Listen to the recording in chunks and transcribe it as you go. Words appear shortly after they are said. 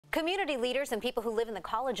Community leaders and people who live in the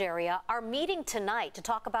college area are meeting tonight to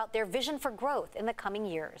talk about their vision for growth in the coming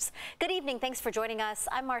years. Good evening. Thanks for joining us.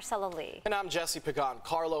 I'm Marcella Lee. And I'm Jesse Pagan.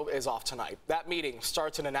 Carlo is off tonight. That meeting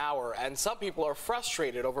starts in an hour, and some people are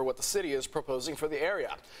frustrated over what the city is proposing for the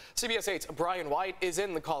area. CBS 8's Brian White is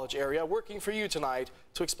in the college area working for you tonight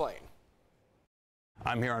to explain.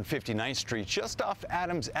 I'm here on 59th Street, just off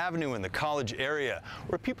Adams Avenue in the college area,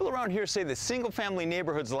 where people around here say that single-family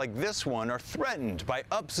neighborhoods like this one are threatened by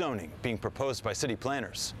upzoning being proposed by city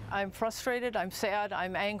planners. I'm frustrated, I'm sad,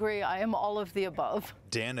 I'm angry, I am all of the above.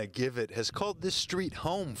 Danna Givot has called this street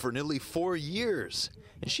home for nearly 4 years,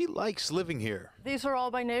 and she likes living here. These are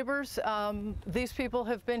all my neighbors. These people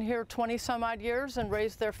have been here 20-some-odd years and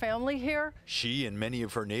raised their family here. She and many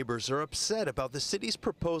of her neighbors are upset about the city's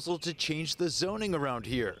proposal to change the zoning around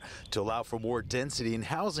here to allow for more density and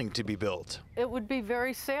housing to be built. It would be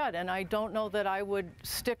very sad, and I don't know that I would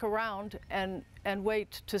stick around and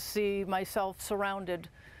wait to see myself surrounded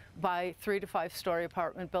by 3- to 5-story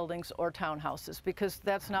apartment buildings or townhouses, because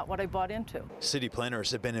that's not what I bought into. City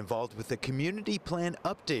planners have been involved with the community plan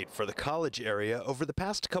update for the college area over the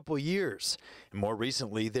past couple years. And more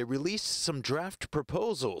recently, they released some draft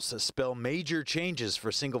proposals that spell major changes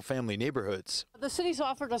for single-family neighborhoods. The city's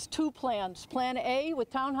offered us 2 plans. Plan A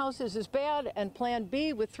with townhouses is bad, and Plan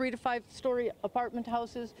B with 3- to 5-story apartment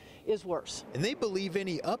houses is worse. And they believe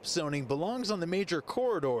any upzoning belongs on the major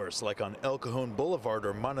corridors, like on El Cajon Boulevard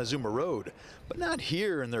or Montezuma Road, but not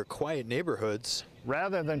here in their quiet neighborhoods.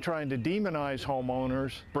 Rather than trying to demonize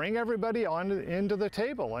homeowners, bring everybody into the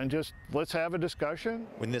table and just let's have a discussion.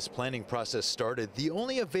 When this planning process started, the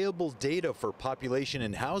only available data for population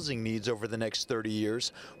and housing needs over the next 30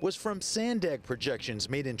 years was from Sandag projections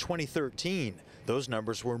made in 2013. Those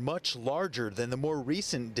numbers were much larger than the more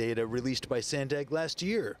recent data released by Sandag last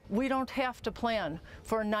year. We don't have to plan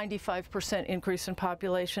for a 95% increase in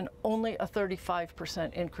population, only a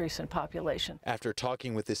 35% increase in population. After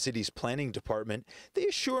talking with the city's planning department, they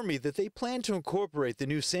assure me that they plan to incorporate the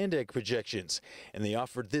new Sandag projections, and they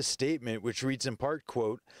offered this statement, which reads in part,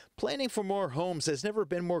 quote, "Planning for more homes has never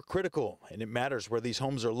been more critical, and it matters where these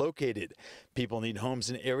homes are located. People need homes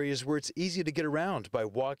in areas where it's easy to get around by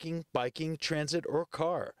walking, biking, transit, or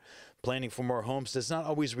car. Planning for more homes does not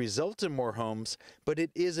always result in more homes, but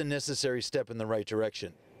it is a necessary step in the right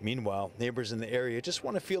direction." Meanwhile, neighbors in the area just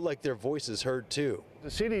want to feel like their voice is heard too. The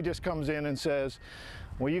city just comes in and says,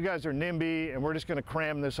 well, you guys are NIMBY and we're just going to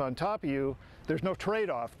cram this on top of you. There's no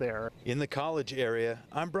trade-off there. In the college area,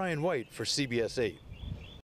 I'm Brian White for CBS 8.